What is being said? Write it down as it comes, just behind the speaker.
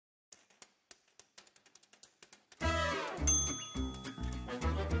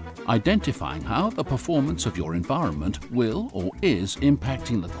Identifying how the performance of your environment will or is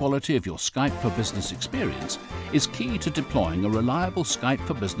impacting the quality of your Skype for Business experience is key to deploying a reliable Skype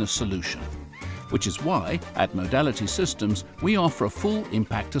for Business solution, which is why at Modality Systems we offer a full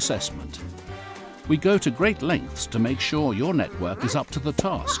impact assessment. We go to great lengths to make sure your network is up to the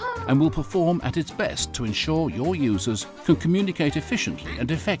task and will perform at its best to ensure your users can communicate efficiently and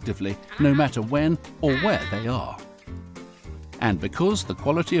effectively no matter when or where they are. And because the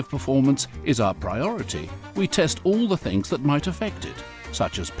quality of performance is our priority, we test all the things that might affect it,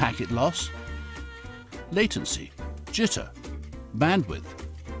 such as packet loss, latency, jitter, bandwidth,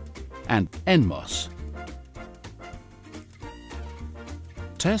 and NMOS.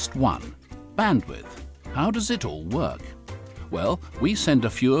 Test 1. Bandwidth. How does it all work? Well, we send a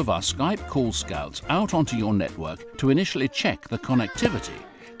few of our Skype call scouts out onto your network to initially check the connectivity,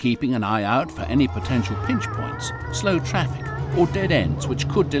 keeping an eye out for any potential pinch points, slow traffic, or dead ends which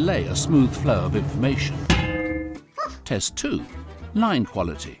could delay a smooth flow of information. Test 2. Line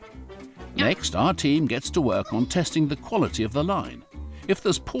quality. Next, our team gets to work on testing the quality of the line. If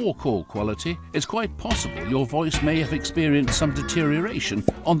there's poor call quality, it's quite possible your voice may have experienced some deterioration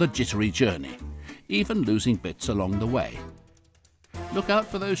on the jittery journey, even losing bits along the way. Look out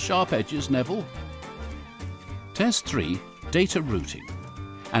for those sharp edges, Neville. Test 3. Data routing.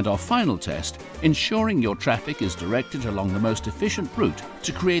 And our final test, ensuring your traffic is directed along the most efficient route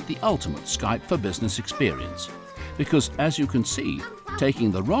to create the ultimate Skype for Business experience. Because as you can see, taking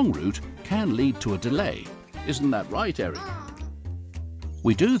the wrong route can lead to a delay. Isn't that right, Eric?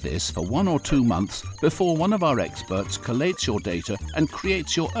 We do this for 1 or 2 months before one of our experts collates your data and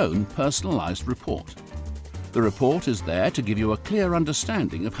creates your own personalized report. The report is there to give you a clear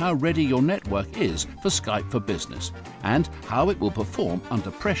understanding of how ready your network is for Skype for Business and how it will perform under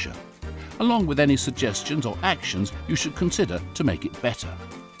pressure, along with any suggestions or actions you should consider to make it better.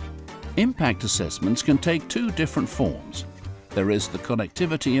 Impact assessments can take 2 different forms. There is the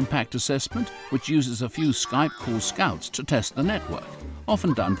Connectivity Impact Assessment, which uses a few Skype call scouts to test the network,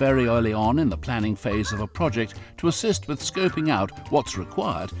 often done very early on in the planning phase of a project to assist with scoping out what's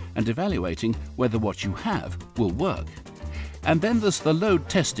required and evaluating whether what you have will work. And then there's the Load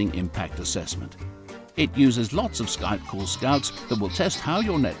Testing Impact Assessment. It uses lots of Skype call scouts that will test how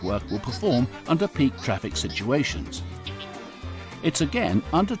your network will perform under peak traffic situations. It's again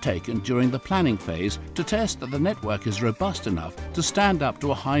undertaken during the planning phase to test that the network is robust enough to stand up to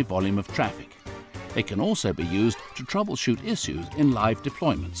a high volume of traffic. It can also be used to troubleshoot issues in live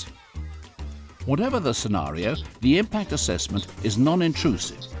deployments. Whatever the scenario, the impact assessment is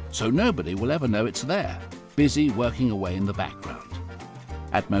non-intrusive, so nobody will ever know it's there, busy working away in the background.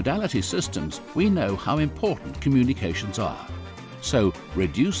 At Modality Systems, we know how important communications are. So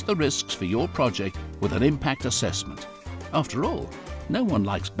reduce the risks for your project with an impact assessment. After all, no one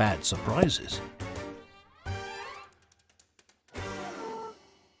likes bad surprises.